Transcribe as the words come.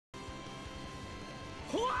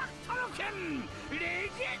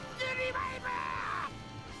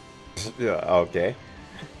Yeah, okay.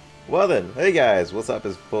 Well then, hey guys, what's up?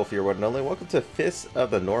 It's Volf here, one and only. Welcome to Fist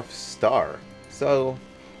of the North Star. So,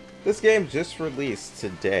 this game just released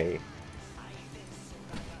today.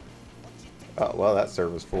 Oh, well, that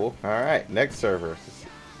server's full. Alright, next server.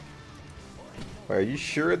 Are you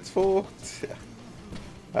sure it's full?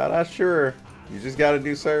 I'm not sure. You just got a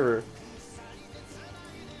new server.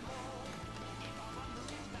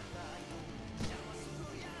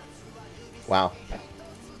 Wow.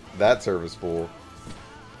 That server's full.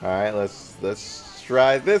 Alright, let's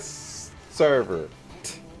try this server.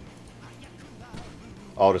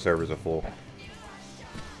 All the servers are full.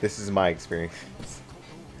 This is my experience.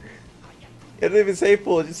 It doesn't even say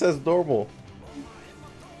full, it just says normal.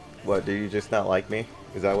 What, do you just not like me?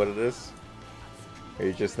 Is that what it is? Are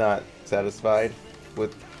you just not satisfied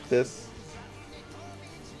with this?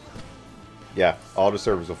 Yeah, all the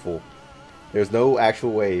servers are full. There's no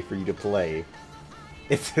actual way for you to play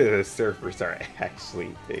if the servers are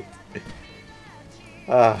actually big.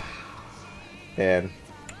 Man.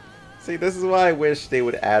 See, this is why I wish they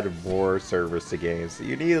would add more servers to games.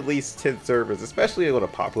 You need at least 10 servers, especially with a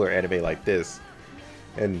popular anime like this.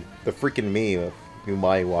 And the freaking meme of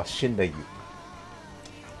Omae wa Shindayu.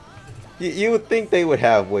 You would think they would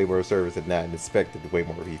have way more servers than that and expected way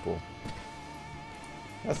more people.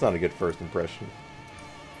 That's not a good first impression.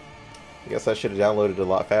 I guess I should have downloaded it a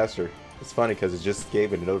lot faster. It's funny because it just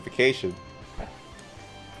gave it a notification.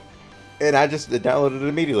 And I just downloaded it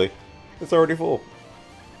immediately. It's already full.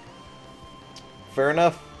 Fair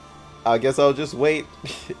enough. I guess I'll just wait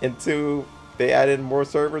until they add in more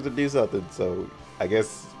servers and do something. So, I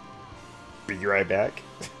guess be right back.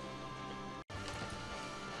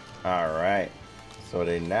 Alright. So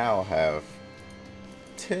they now have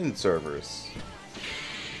 10 servers.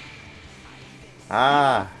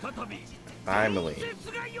 Ah. Finally.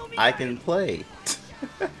 I can play.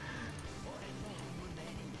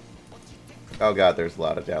 Oh god, there's a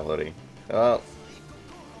lot of downloading. Oh.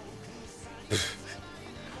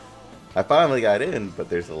 I finally got in, but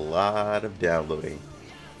there's a lot of downloading.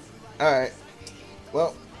 Alright.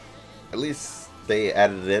 Well, at least they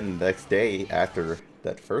added it in the next day after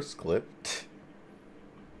that first clip.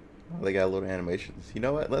 Oh, they got a little animations. You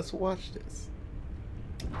know what? Let's watch this.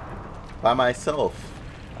 By myself.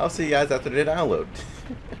 I'll see you guys after the download.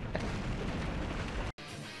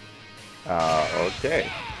 Okay.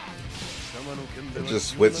 It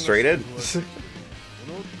just went straight in.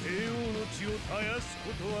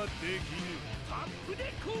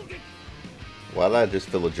 Why did I just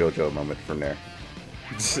feel a JoJo moment from there?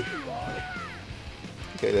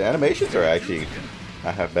 Okay, the animations are actually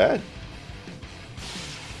not half bad.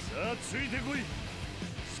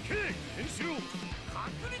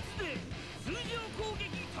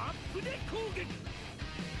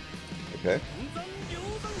 Okay.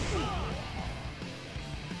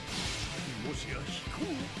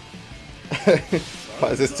 Why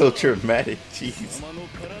is it so dramatic? Jeez.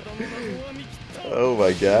 Oh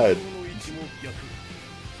my god.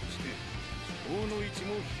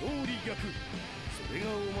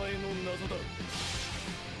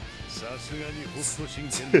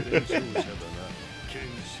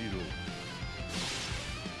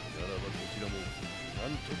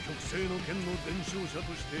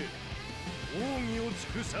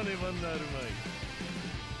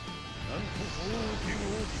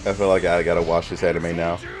 I feel like I gotta watch this anime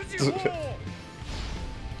now. Just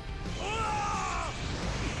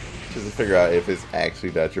to figure out if it's actually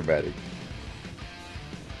that dramatic.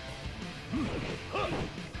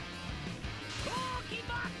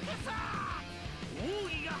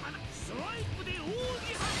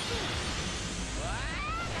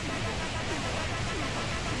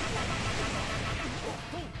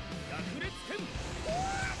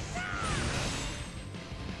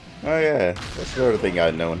 Oh yeah, that's another thing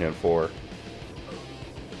I've known him for.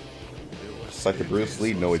 It's like the Bruce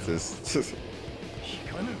Lee noises.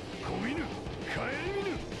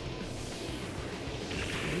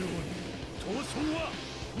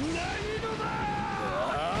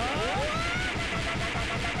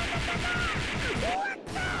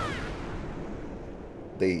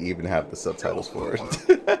 They even have the subtitles for it.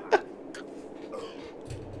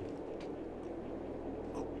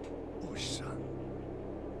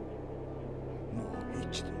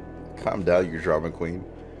 Calm down, you drama queen.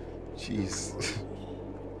 Jeez.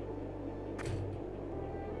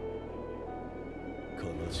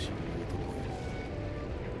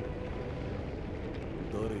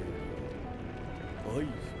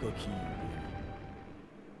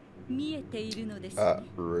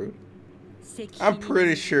 Rude. I'm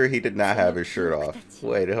pretty sure he did not have his shirt off.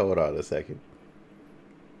 Wait, hold on a second.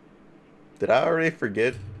 Did I already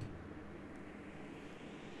forget?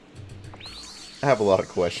 I have a lot of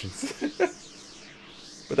questions.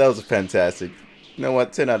 But that was fantastic. You know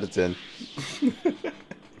what? 10 out of 10.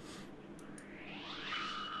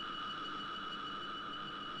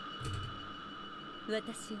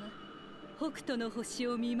 私は北斗の星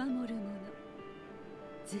を見守る者。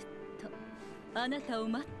ずっとあなたを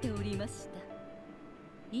待っておりました。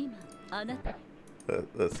今あなた。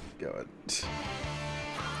Let's go.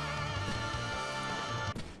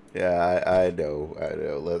 Yeah, I know.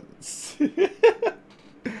 Let's.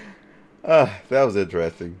 That was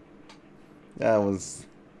interesting. That was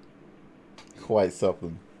quite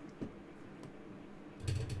something.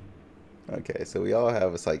 Okay, so we all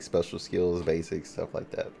have like special skills, basics, stuff like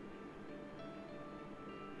that.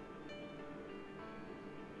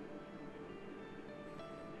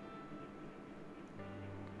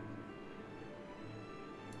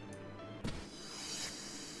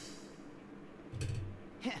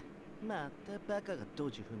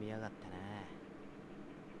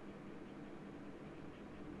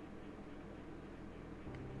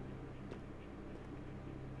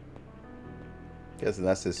 Guessing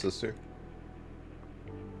that's his sister.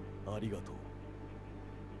 ありがと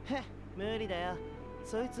う。へ、無理だよ。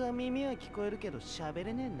そいつは耳は聞こえるけど喋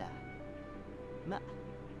れねえんだ。ま、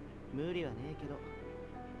無理はねえけど、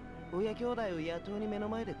親兄弟を野党に目の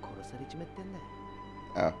前で殺されちまってんだ。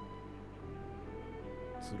あ。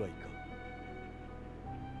辛いか。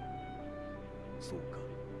そうか。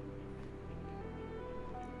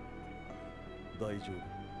大丈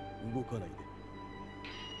夫。動かないで。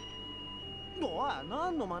おい、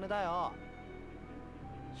何の真似だよ。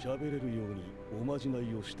喋れるようにおまじな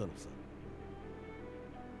いをしたのさ。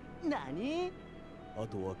何？あ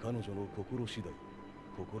とは彼女の心次第。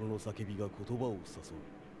心の叫びが言葉を誘う。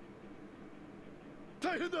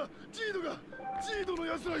大変だ！ジードの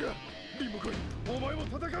奴らが！リンも来い！お前も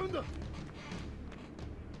戦うんだ！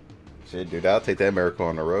 Shit, dude, I'll take that miracle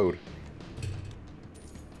on the road.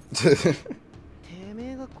 て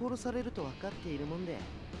めえが殺されると分かっているもんで。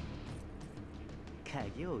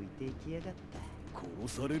鍵を置いていきやがった。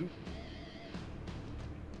殺される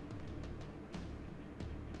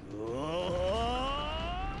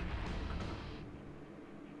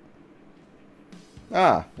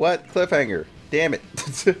Ah, what? Cliffhanger. Damn it.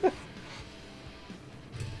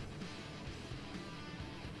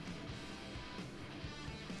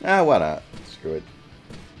 Ah, why not? Screw it.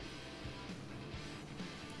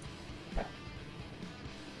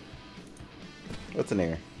 What's in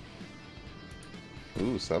here?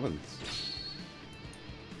 Ooh, summons.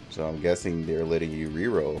 So I'm guessing they're letting you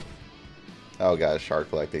reroll. Oh god, shark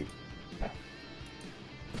collecting.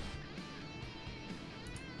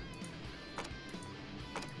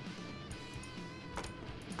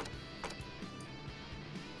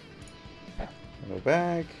 Go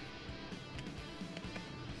back.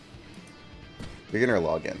 Beginner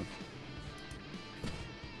login.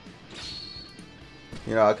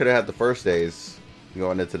 You know, I could have had the first days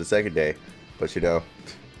going into the second day, but you know,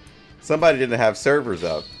 somebody didn't have servers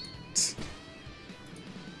up.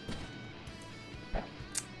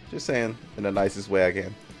 Just saying, in the nicest way I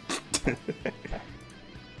can.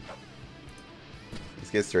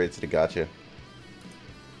 Let's get straight to the gotcha.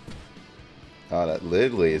 Oh, that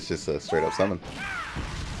literally is just a straight up summon.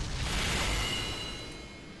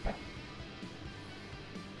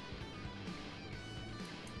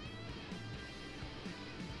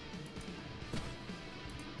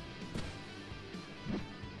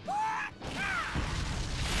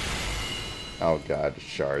 Oh god,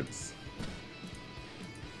 shards.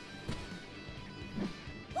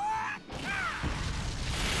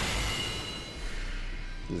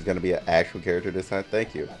 This is gonna be an actual character this time.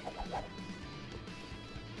 Thank you.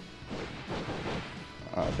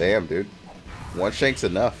 Oh damn, dude. One shank's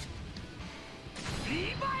enough.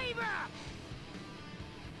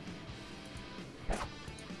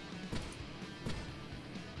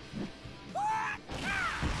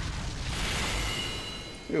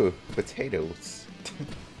 Ooh, potatoes.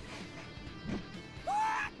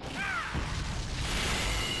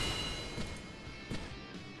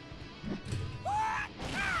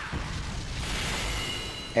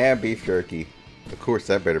 And beef jerky. Of course,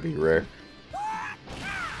 that better be rare.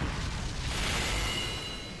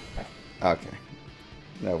 Okay.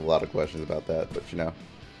 I have a lot of questions about that, but you know,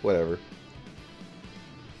 whatever.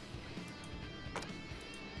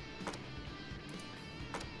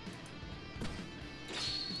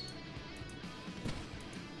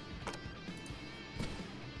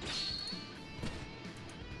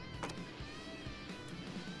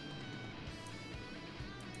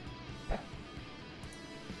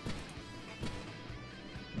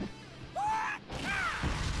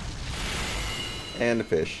 And the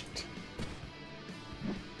fish.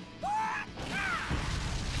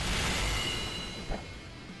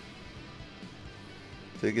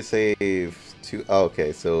 So you can save two. Oh,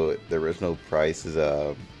 okay, so the original price is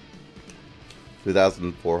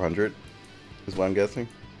 2,400 is what I'm guessing.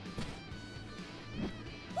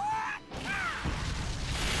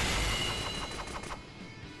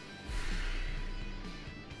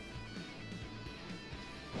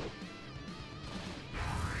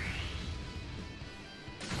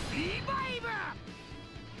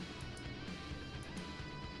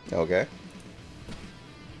 Okay.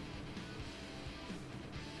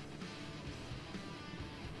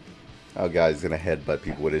 Oh god, he's gonna headbutt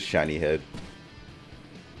people with his shiny head.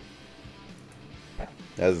 That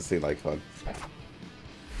doesn't seem like fun.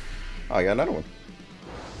 Oh, I got another one.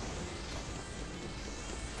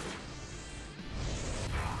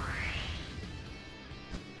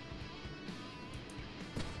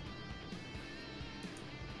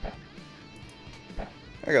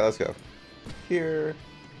 Okay, let's go. Here.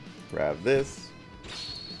 Grab this.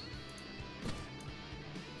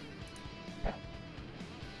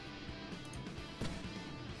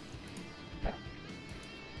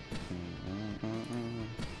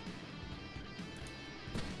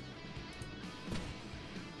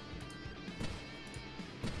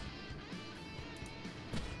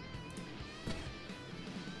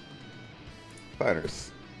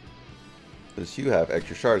 Fighters. Since you have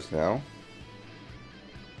extra shards now.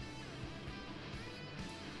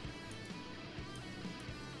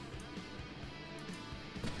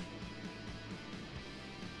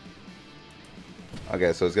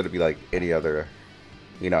 Okay, so it's gonna be like any other,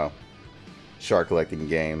 you know, shard collecting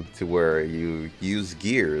game, to where you use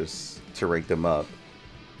gears to rank them up,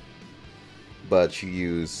 but you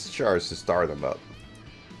use shards to star them up.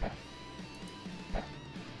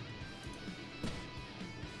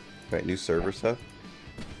 Right, new server stuff.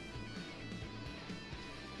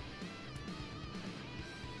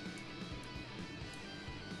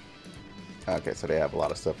 Okay, so they have a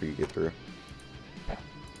lot of stuff for you to get through.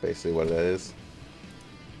 Basically what that is.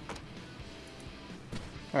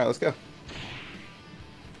 Alright, let's go.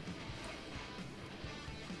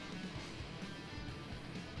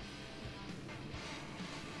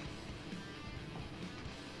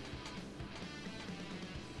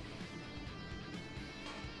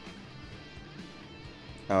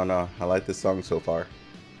 I don't know. I like this song so far.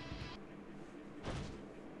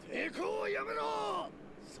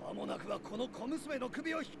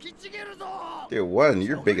 Dude, one,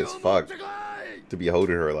 you're big as fuck to be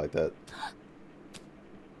holding her like that.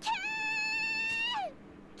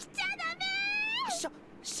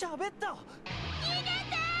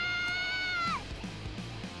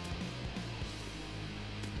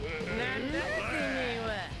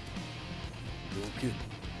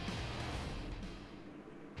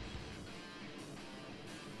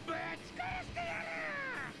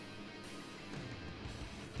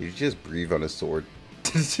 Did you just breathe on his sword?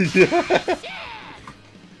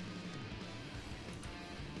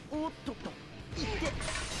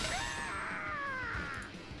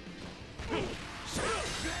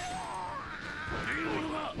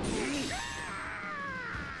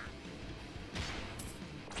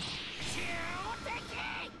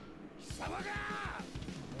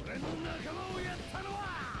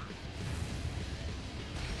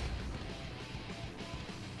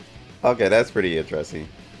 Okay, that's pretty interesting.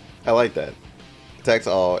 I like that. Attacks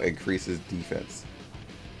all increases defense.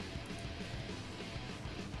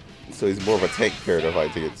 So he's more of a tank character if I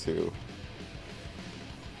take it too.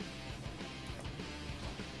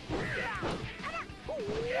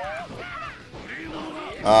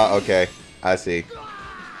 Okay. I see.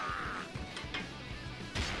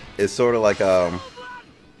 It's sort of like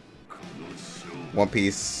One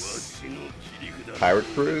Piece Pirate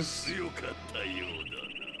Cruise.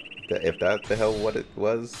 If that's the hell what it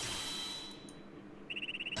was.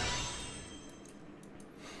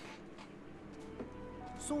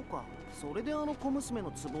 Soか、それであの小娘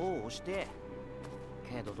の壺を押して。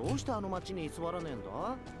けどどうしてあの町に居座らねえんだ？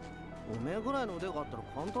おめえぐらいの腕があったら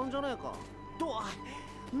簡単じゃねえか。と、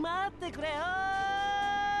待ってくれよー。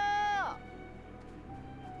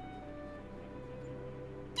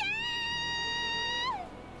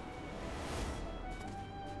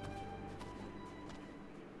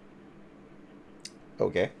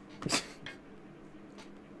Okay.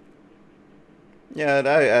 Yeah,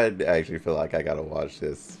 I actually feel like I gotta watch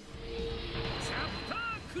this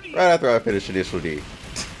right after I finish Initial D.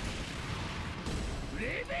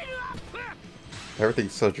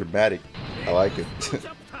 Everything's so dramatic. I like it.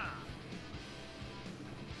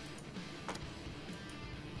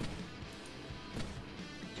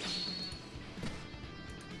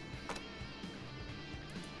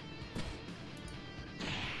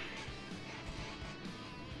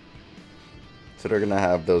 So they're gonna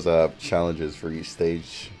have those challenges for each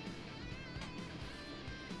stage.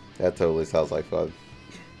 That totally sounds like fun.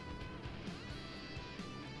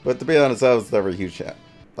 But to be honest, I was never huge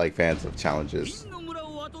like fans of challenges.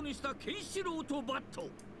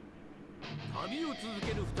 旅を続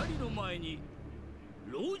ける二人の前に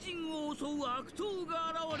老人を襲う悪党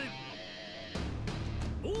が現れ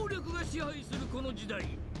る。暴力が支配するこの時代、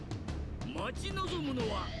待ち望むの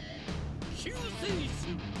は救世主。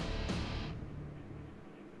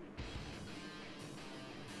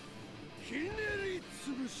ひねり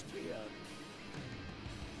潰してやる。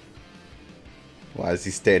Why is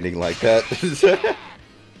he standing like that?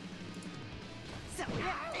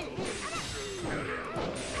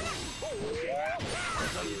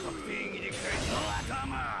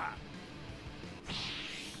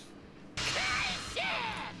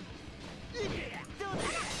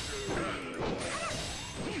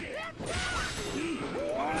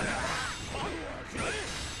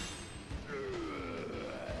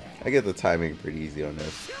 I get the timing pretty easy on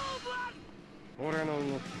this.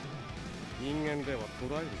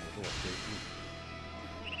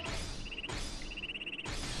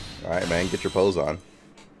 Alright, man, get your pose on.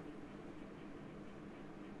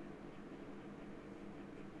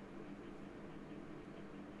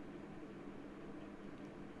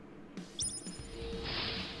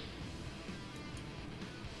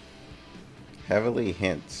 Heavily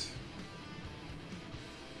hint.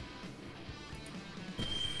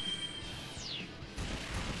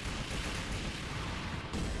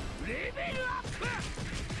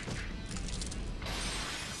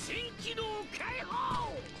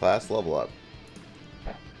 Class level up.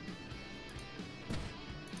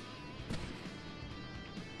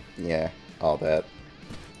 Yeah, all that.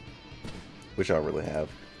 Which I don't really have.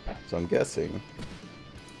 So I'm guessing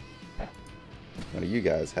none of you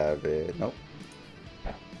guys have it. Nope.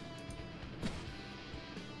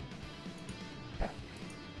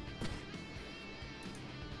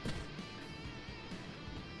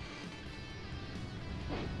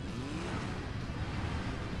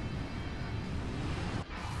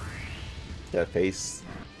 That face.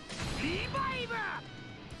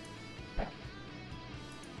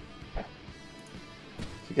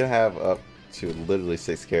 You can have up to literally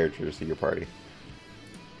 6 characters in your party.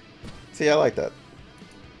 See, I like that.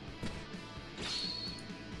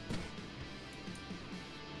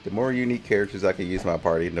 The more unique characters I can use in my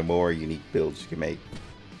party, the more unique builds you can make.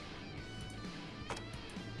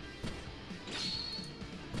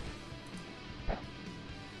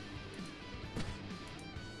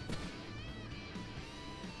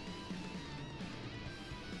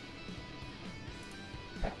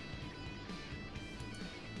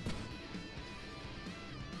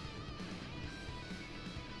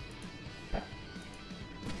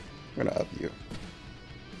 I'm gonna up you.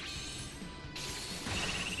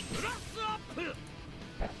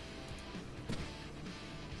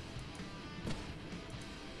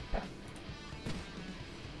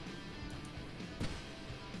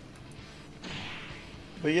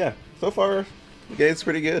 But yeah, so far the game's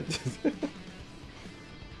pretty good.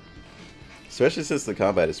 Especially since the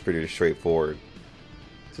combat is pretty straightforward.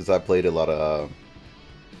 Since I played a lot of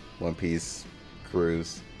One Piece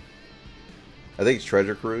Cruise. I think it's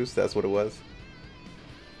Treasure Cruise, that's what it was.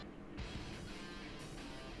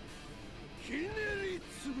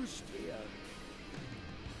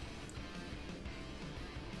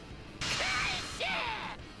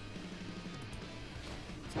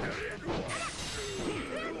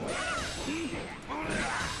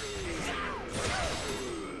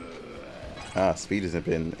 Ah, speed hasn't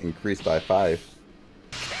been increased by 5.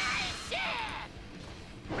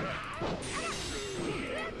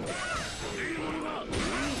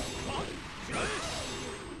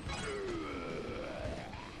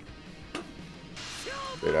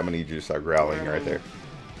 Dude, I'm gonna need you to start growling right there.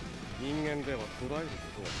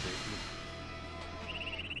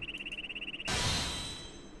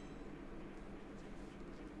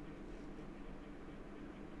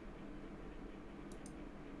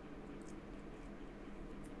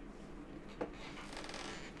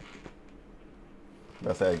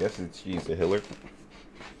 I guess it's used a healer.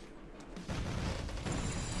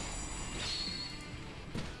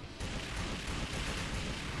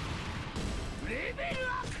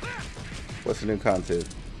 What's the new content?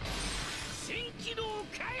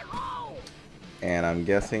 And I'm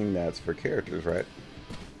guessing that's for characters, right?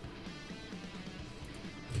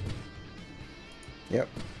 Yep.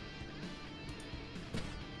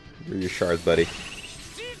 Where are your shards, buddy?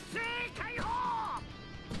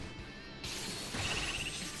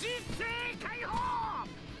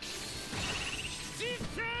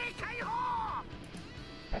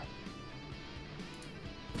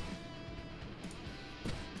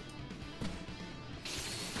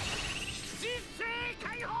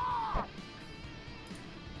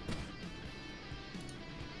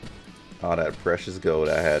 All that precious gold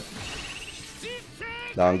I had.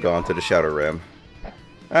 Now I'm gone to the Shadow Realm.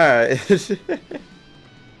 Alright.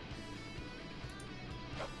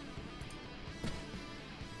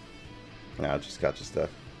 Nah, I just got your stuff.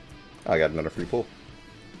 I got another free pull.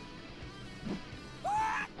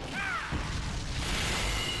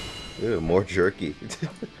 Ew, more jerky.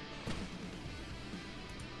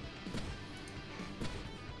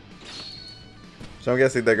 So I'm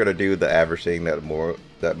guessing they're gonna do the average thing that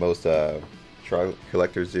most shard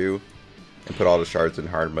collectors do, and put all the shards in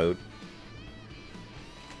hard mode.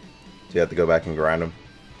 So you have to go back and grind them,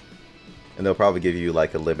 and they'll probably give you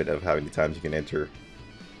like a limit of how many times you can enter.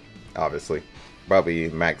 Obviously, probably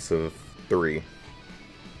max of 3.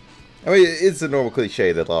 I mean, it's a normal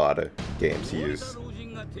cliche that a lot of games use.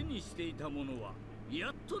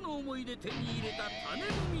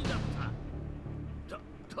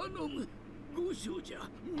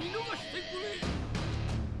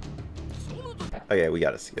 Okay, we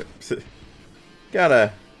gotta skip.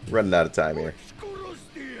 Kinda running out of time here.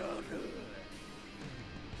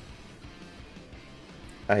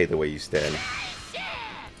 I hate the way you stand.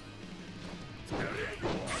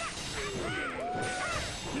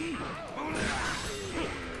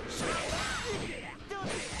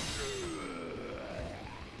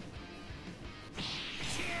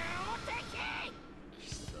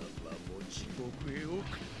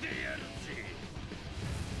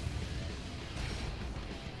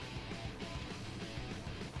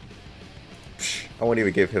 I won't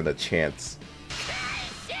even give him the chance.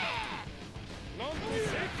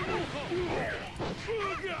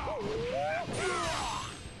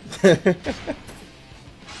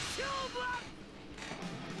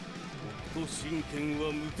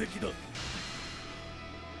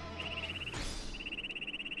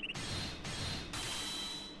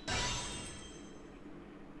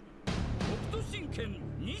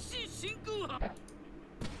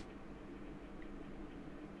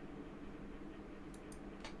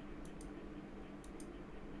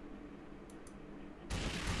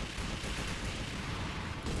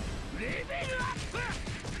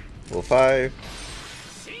 Level 5.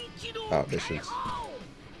 Oh, missions.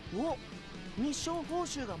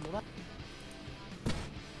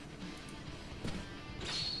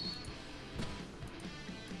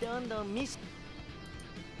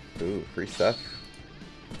 Ooh, free stuff.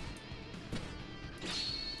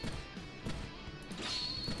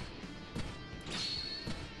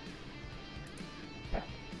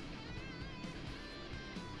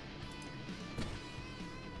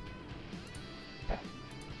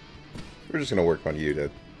 We're just gonna work on you then.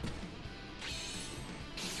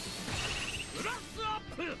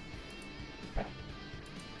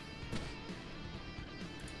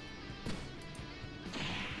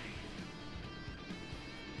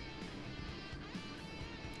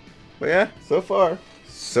 But yeah, so far,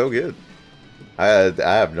 so good. I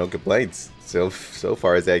have no complaints. So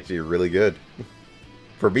far, it's actually really good.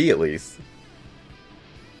 For me, at least.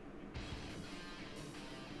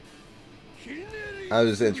 I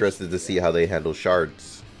was interested to see how they handle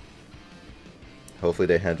shards. Hopefully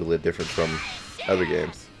they handle it different from other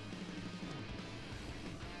games.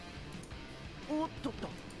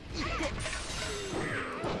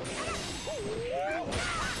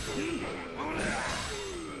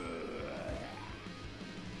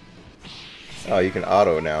 Oh, you can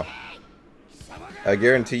auto now. I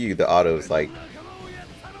guarantee you the auto is like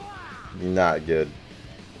not good.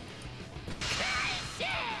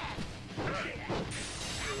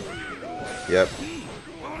 Yep.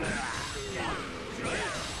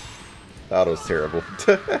 The auto's terrible.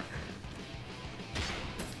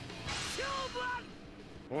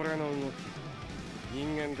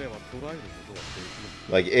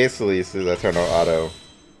 Like instantly as soon as I turn on auto,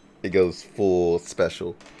 it goes full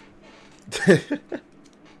special.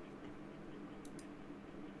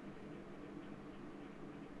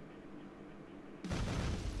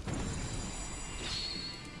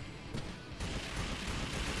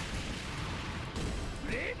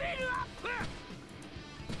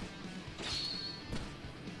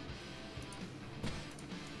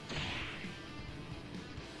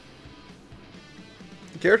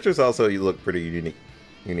 The characters also look pretty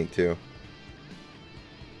unique too.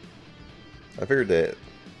 I figured that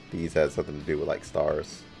these had something to do with like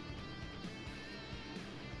stars.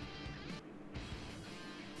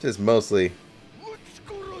 Just mostly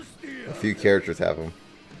a few characters have them.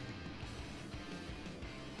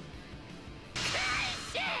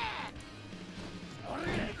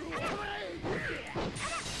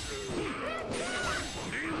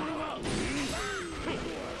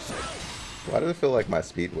 Why does it feel like my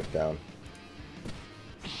speed went down?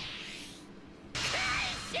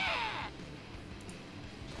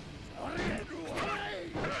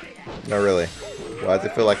 Not really. Why does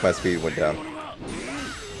it feel like my speed went down?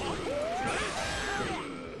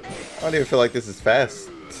 I don't even feel like this is fast.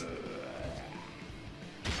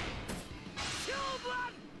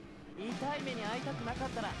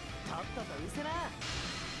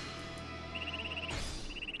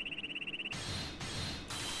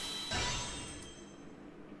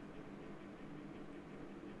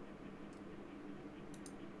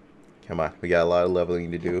 Come on, we got a lot of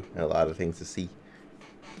leveling to do and a lot of things to see.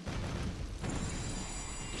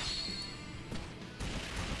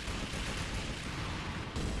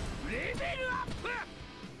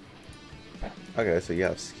 Okay, so you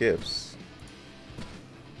have skips.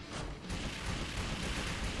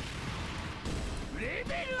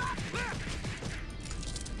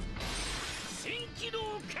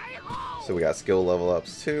 So we got skill level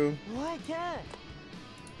ups too.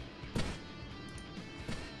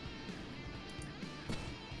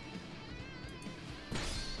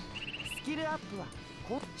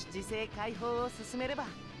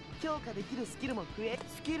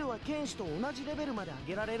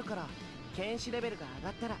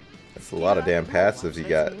 That's a lot of damn passives you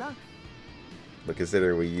got. But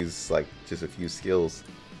consider we use like just a few skills.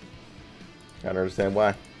 I don't understand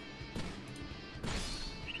why.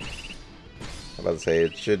 I'm about to say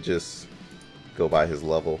it should just go by his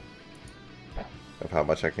level of how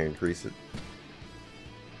much I can increase it.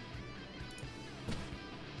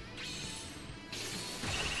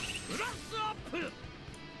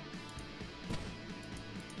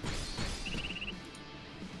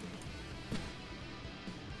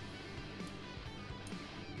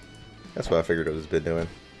 That's what I figured it was been doing.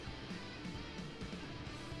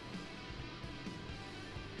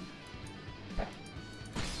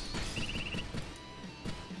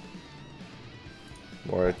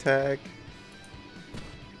 More attack.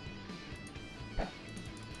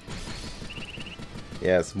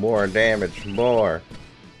 Yes, more damage, more.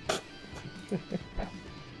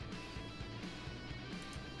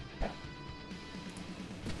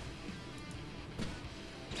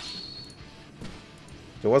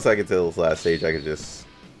 So once I get to this last stage, I can just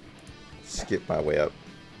skip my way up.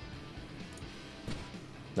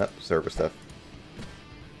 Nope, server stuff.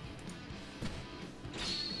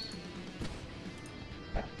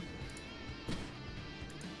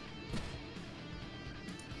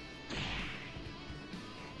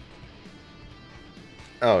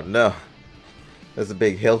 Oh no. That's a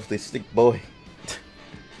big healthy stick boy.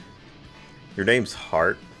 Your name's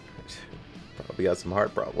Heart. Probably got some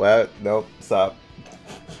heart problems. Well, nope, stop.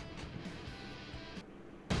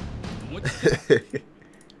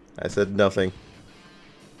 I said nothing.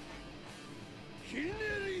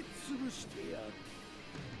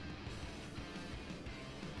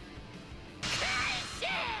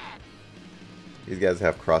 These guys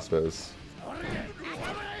have crossbows.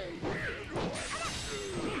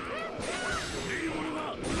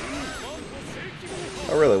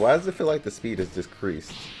 Oh really? Why does it feel like the speed has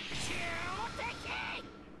decreased?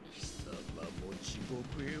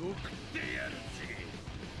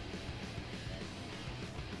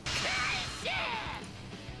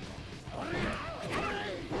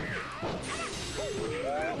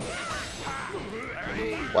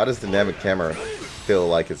 Why does the dynamic camera feel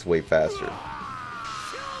like it's way faster?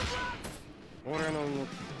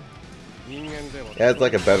 It has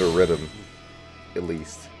like a better rhythm, at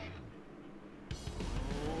least.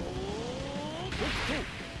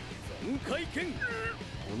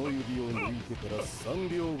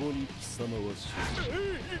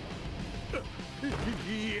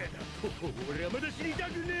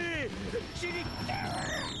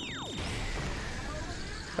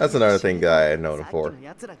 That's another thing that I know him for. They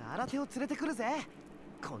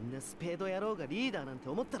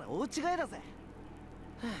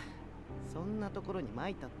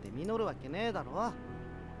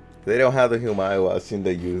don't have the Omae scene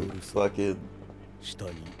that you fucking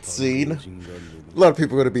seen. A lot of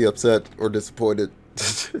people are gonna be upset or disappointed.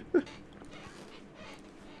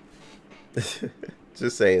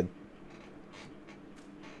 Just saying.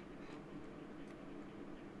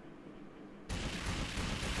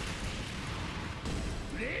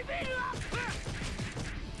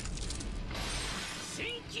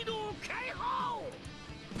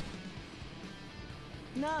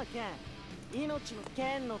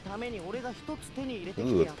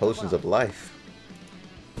 Ooh, it's potions of life.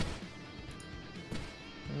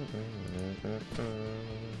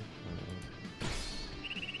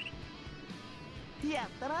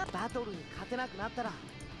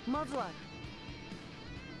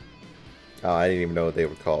 Oh, I didn't even know what they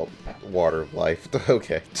were called. Water of life.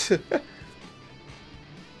 Okay.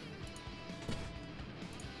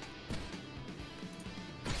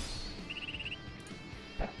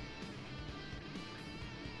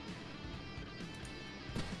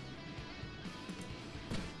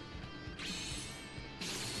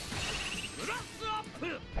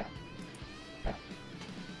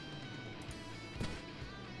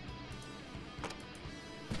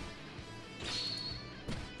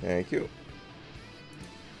 Thank you.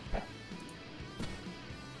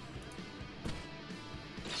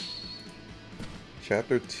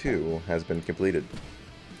 Chapter 2 has been completed.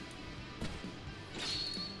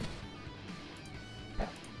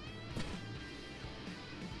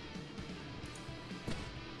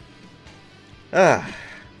 Ah,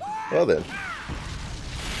 well then.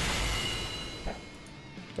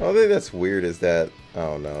 The only thing that's weird is that,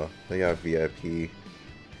 oh no, they got VIP.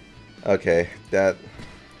 Okay, that,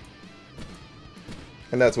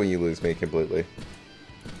 and that's when you lose me completely.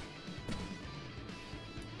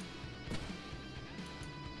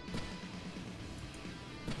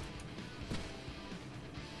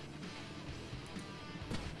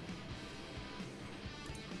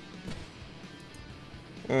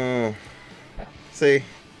 See,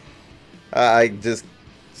 I just,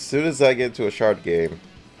 as soon as I get to a shard game,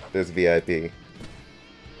 there's VIP.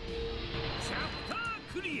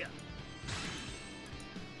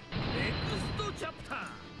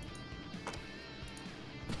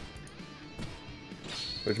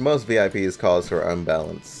 Which most VIPs cause for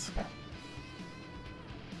unbalance.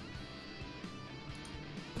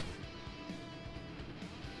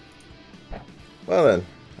 Well then,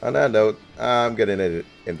 on that note, I'm gonna end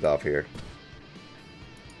it off here.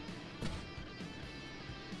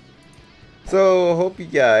 So, hope you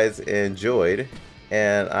guys enjoyed,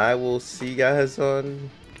 and I will see you guys on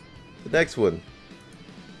the next one.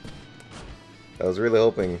 I was really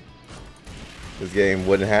hoping this game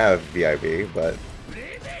wouldn't have VIP, but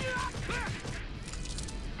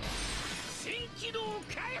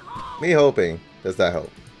me hoping does not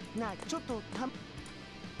help.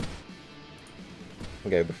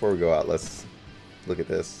 Okay, before we go out, let's look at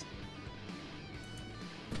this.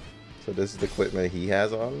 So this is the equipment he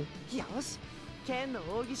has on.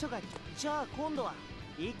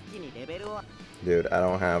 Dude, I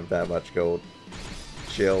don't have that much gold.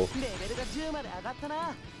 Chill.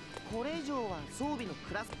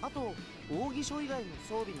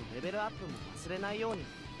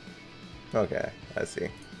 Okay, I see.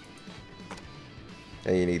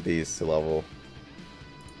 And you need these to level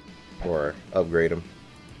or upgrade them.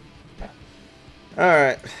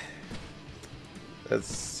 Alright. Let's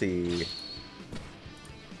see.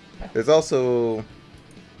 There's also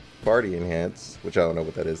party enhance, which I don't know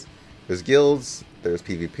what that is. There's guilds, there's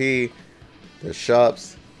PvP, there's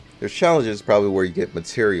shops, there's challenges, probably where you get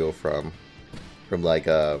material from like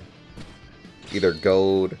either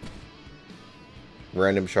gold,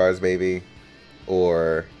 random shards maybe,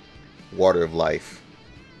 or water of life,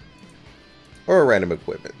 or random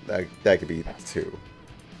equipment. That could be too.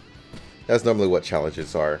 That's normally what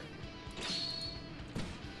challenges are.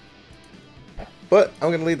 But I'm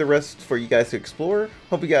going to leave the rest for you guys to explore.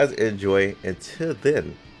 Hope you guys enjoy. Until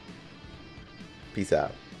then, peace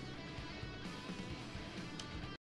out.